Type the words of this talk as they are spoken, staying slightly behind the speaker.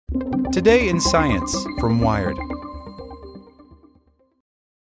Today in Science from Wired.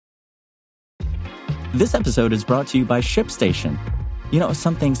 This episode is brought to you by ShipStation. You know,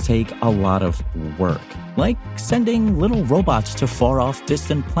 some things take a lot of work, like sending little robots to far-off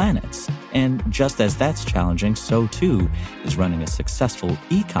distant planets. And just as that's challenging, so too is running a successful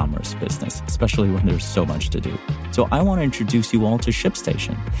e-commerce business, especially when there's so much to do. So I want to introduce you all to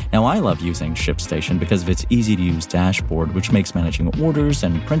ShipStation. Now, I love using ShipStation because of its easy-to-use dashboard, which makes managing orders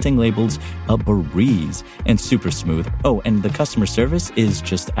and printing labels a breeze and super smooth. Oh, and the customer service is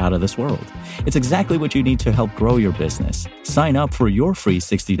just out of this world. It's exactly what you need to help grow your business. Sign up for your free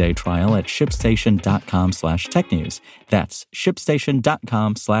 60-day trial at shipstation.com/technews. That's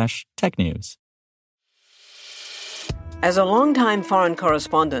shipstation.com/technews. As a longtime foreign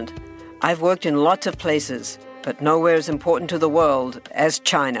correspondent, I've worked in lots of places, but nowhere as important to the world as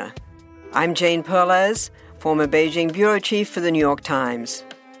China. I'm Jane Perlez, former Beijing bureau chief for the New York Times.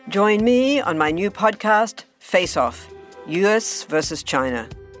 Join me on my new podcast, Face Off, US versus China,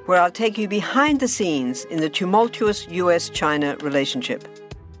 where I'll take you behind the scenes in the tumultuous US-China relationship.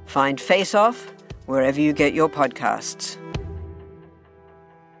 Find Face Off wherever you get your podcasts.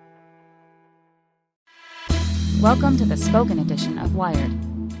 Welcome to the spoken edition of Wired.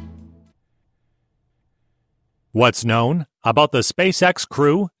 What's known about the SpaceX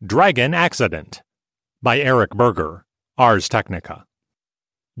Crew Dragon accident? By Eric Berger, Ars Technica.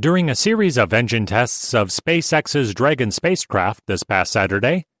 During a series of engine tests of SpaceX's Dragon spacecraft this past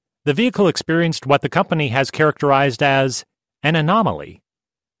Saturday, the vehicle experienced what the company has characterized as an anomaly.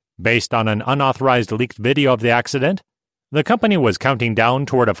 Based on an unauthorized leaked video of the accident, the company was counting down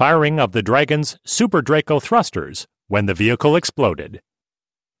toward a firing of the Dragon's SuperDraco thrusters when the vehicle exploded.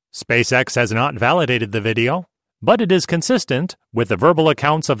 SpaceX has not validated the video, but it is consistent with the verbal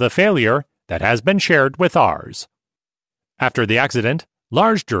accounts of the failure that has been shared with ours. After the accident,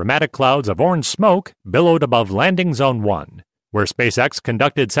 large dramatic clouds of orange smoke billowed above Landing Zone 1, where SpaceX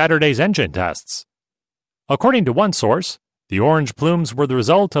conducted Saturday's engine tests. According to one source, the orange plumes were the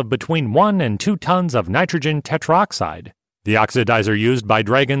result of between 1 and 2 tons of nitrogen tetroxide, the oxidizer used by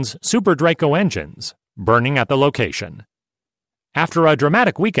Dragon's SuperDraco engines, burning at the location. After a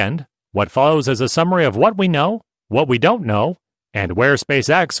dramatic weekend, what follows is a summary of what we know, what we don't know, and where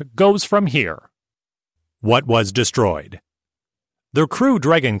SpaceX goes from here. What was destroyed? The Crew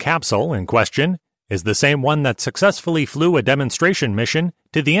Dragon capsule in question is the same one that successfully flew a demonstration mission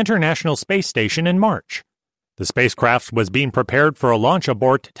to the International Space Station in March. The spacecraft was being prepared for a launch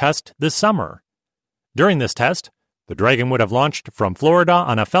abort test this summer. During this test, the Dragon would have launched from Florida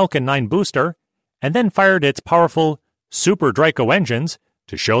on a Falcon 9 booster and then fired its powerful SuperDraco engines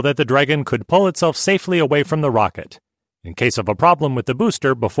to show that the Dragon could pull itself safely away from the rocket in case of a problem with the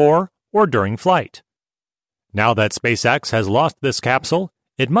booster before or during flight. Now that SpaceX has lost this capsule,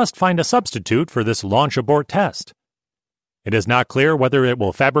 it must find a substitute for this launch abort test. It is not clear whether it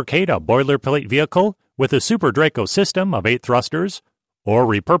will fabricate a boilerplate vehicle with a SuperDraco system of 8 thrusters, or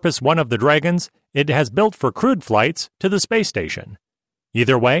repurpose one of the Dragons it has built for crewed flights to the space station.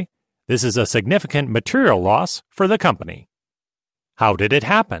 Either way, this is a significant material loss for the company. How did it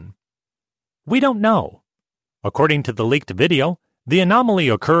happen? We don't know. According to the leaked video, the anomaly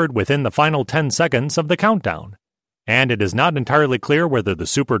occurred within the final 10 seconds of the countdown, and it is not entirely clear whether the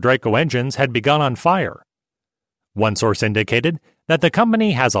SuperDraco engines had begun on fire. One source indicated that the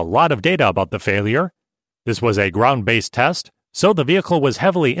company has a lot of data about the failure. This was a ground-based test, so the vehicle was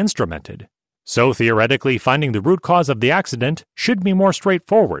heavily instrumented. So theoretically, finding the root cause of the accident should be more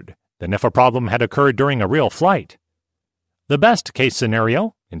straightforward than if a problem had occurred during a real flight. The best-case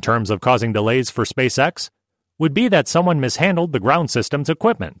scenario, in terms of causing delays for SpaceX, would be that someone mishandled the ground system's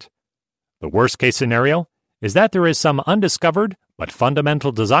equipment. The worst-case scenario is that there is some undiscovered but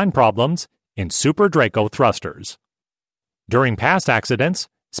fundamental design problems in SuperDraco thrusters. During past accidents,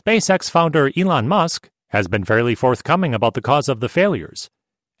 SpaceX founder Elon Musk has been fairly forthcoming about the cause of the failures,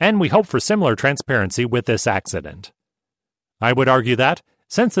 and we hope for similar transparency with this accident. I would argue that,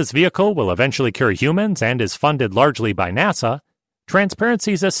 since this vehicle will eventually carry humans and is funded largely by NASA,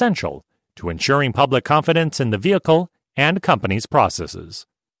 transparency is essential to ensuring public confidence in the vehicle and company's processes.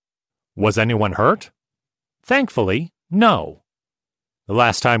 Was anyone hurt? Thankfully, no. The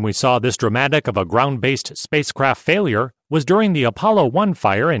last time we saw this dramatic of a ground-based spacecraft failure was during the Apollo 1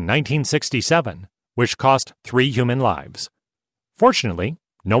 fire in 1967, which cost 3 human lives. Fortunately,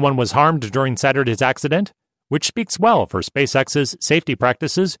 no one was harmed during Saturday's accident, which speaks well for SpaceX's safety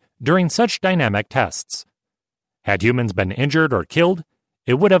practices during such dynamic tests. Had humans been injured or killed,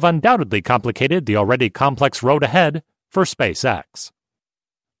 it would have undoubtedly complicated the already complex road ahead for SpaceX.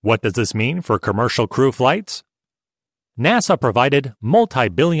 What does this mean for commercial crew flights? NASA provided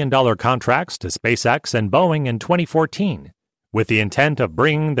multi-billion-dollar contracts to SpaceX and Boeing in 2014, with the intent of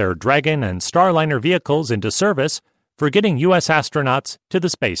bringing their Dragon and Starliner vehicles into service for getting U.S. astronauts to the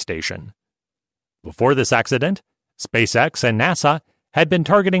space station. Before this accident, SpaceX and NASA had been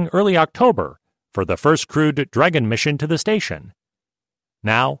targeting early October for the first crewed Dragon mission to the station.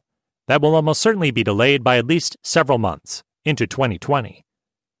 Now, that will almost certainly be delayed by at least several months, into 2020.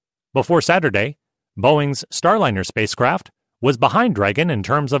 Before Saturday, Boeing's Starliner spacecraft was behind Dragon in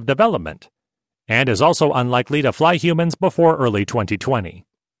terms of development, and is also unlikely to fly humans before early 2020.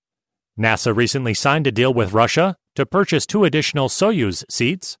 NASA recently signed a deal with Russia to purchase 2 additional Soyuz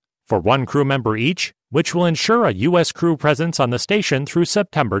seats for 1 crew member each, which will ensure a U.S. crew presence on the station through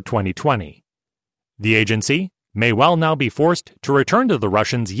September 2020. The agency may well now be forced to return to the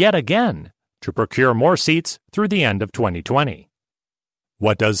Russians yet again to procure more seats through the end of 2020.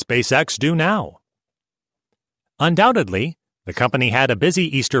 What does SpaceX do now? Undoubtedly, the company had a busy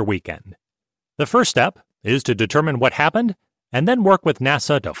Easter weekend. The first step is to determine what happened and then work with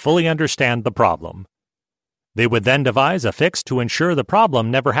NASA to fully understand the problem. They would then devise a fix to ensure the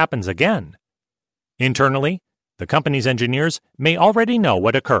problem never happens again. Internally, the company's engineers may already know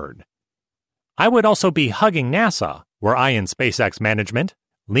what occurred. I would also be hugging NASA, were I in SpaceX management,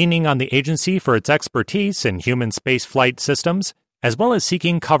 leaning on the agency for its expertise in human spaceflight systems, as well as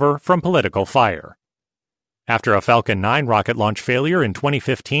seeking cover from political fire. After a Falcon 9 rocket launch failure in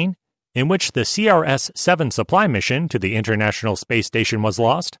 2015, in which the CRS-7 supply mission to the International Space Station was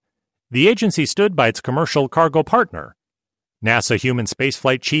lost, the agency stood by its commercial cargo partner. NASA human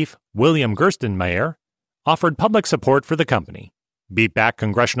spaceflight chief William Gerstenmaier offered public support for the company, beat back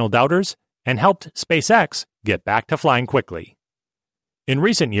congressional doubters, and helped SpaceX get back to flying quickly. In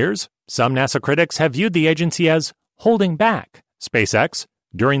recent years, some NASA critics have viewed the agency as holding back SpaceX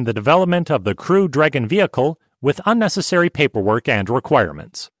during the development of the Crew Dragon vehicle with unnecessary paperwork and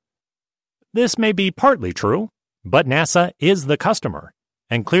requirements. This may be partly true, but NASA is the customer,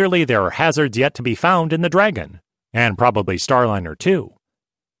 and clearly there are hazards yet to be found in the Dragon, and probably Starliner too.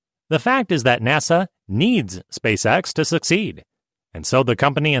 The fact is that NASA needs SpaceX to succeed, and so the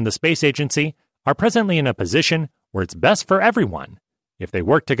company and the space agency are presently in a position where it's best for everyone if they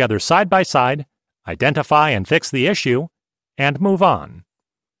work together side by side, identify and fix the issue, and move on.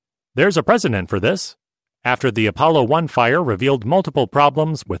 There's a precedent for this. After the Apollo 1 fire revealed multiple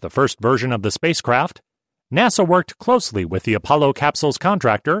problems with the first version of the spacecraft, NASA worked closely with the Apollo capsule's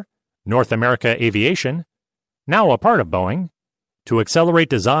contractor, North America Aviation, now a part of Boeing, to accelerate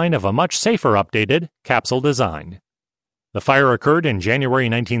design of a much safer updated capsule design. The fire occurred in January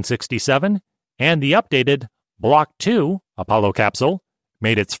 1967, and the updated Block 2 Apollo capsule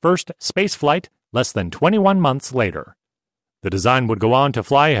made its first spaceflight less than 21 months later. The design would go on to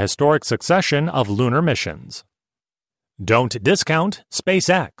fly a historic succession of lunar missions. Don't discount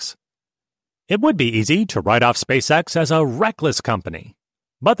SpaceX. It would be easy to write off SpaceX as a reckless company,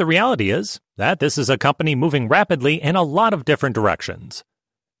 but the reality is that this is a company moving rapidly in a lot of different directions.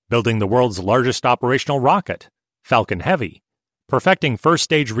 Building the world's largest operational rocket, Falcon Heavy, perfecting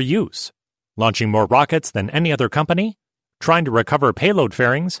first-stage reuse, launching more rockets than any other company, trying to recover payload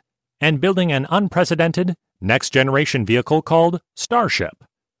fairings, and building an unprecedented next-generation vehicle called Starship.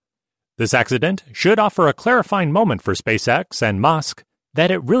 This accident should offer a clarifying moment for SpaceX and Musk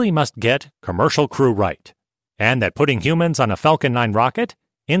that it really must get commercial crew right, and that putting humans on a Falcon 9 rocket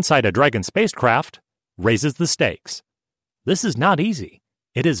inside a Dragon spacecraft raises the stakes. This is not easy.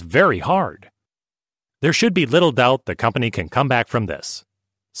 It is very hard. There should be little doubt the company can come back from this.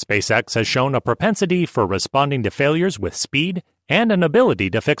 SpaceX has shown a propensity for responding to failures with speed and an ability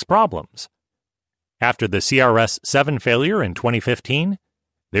to fix problems. After the CRS-7 failure in 2015,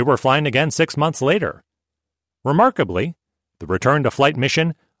 they were flying again 6 months later. Remarkably, the return-to-flight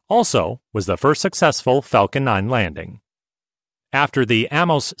mission also was the first successful Falcon 9 landing. After the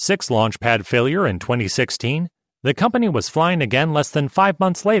Amos 6 launch pad failure in 2016, the company was flying again less than 5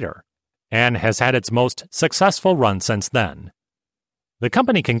 months later, and has had its most successful run since then. The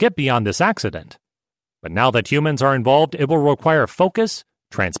company can get beyond this accident, but now that humans are involved, it will require focus,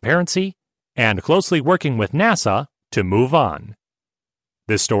 transparency, and closely working with NASA to move on.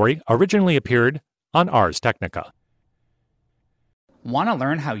 This story originally appeared on Ars Technica. Want to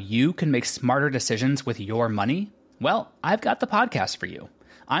learn how you can make smarter decisions with your money? Well, I've got the podcast for you.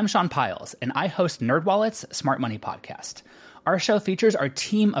 I'm Sean Piles, and I host NerdWallet's Smart Money Podcast. Our show features our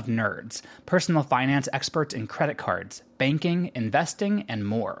team of nerds, personal finance experts in credit cards, banking, investing, and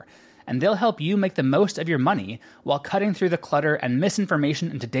more. And they'll help you make the most of your money while cutting through the clutter and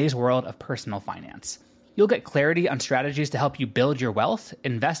misinformation in today's world of personal finance. You'll get clarity on strategies to help you build your wealth,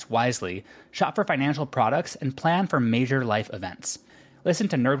 invest wisely, shop for financial products, and plan for major life events. Listen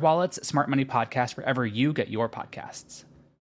to NerdWallet's Smart Money Podcast wherever you get your podcasts.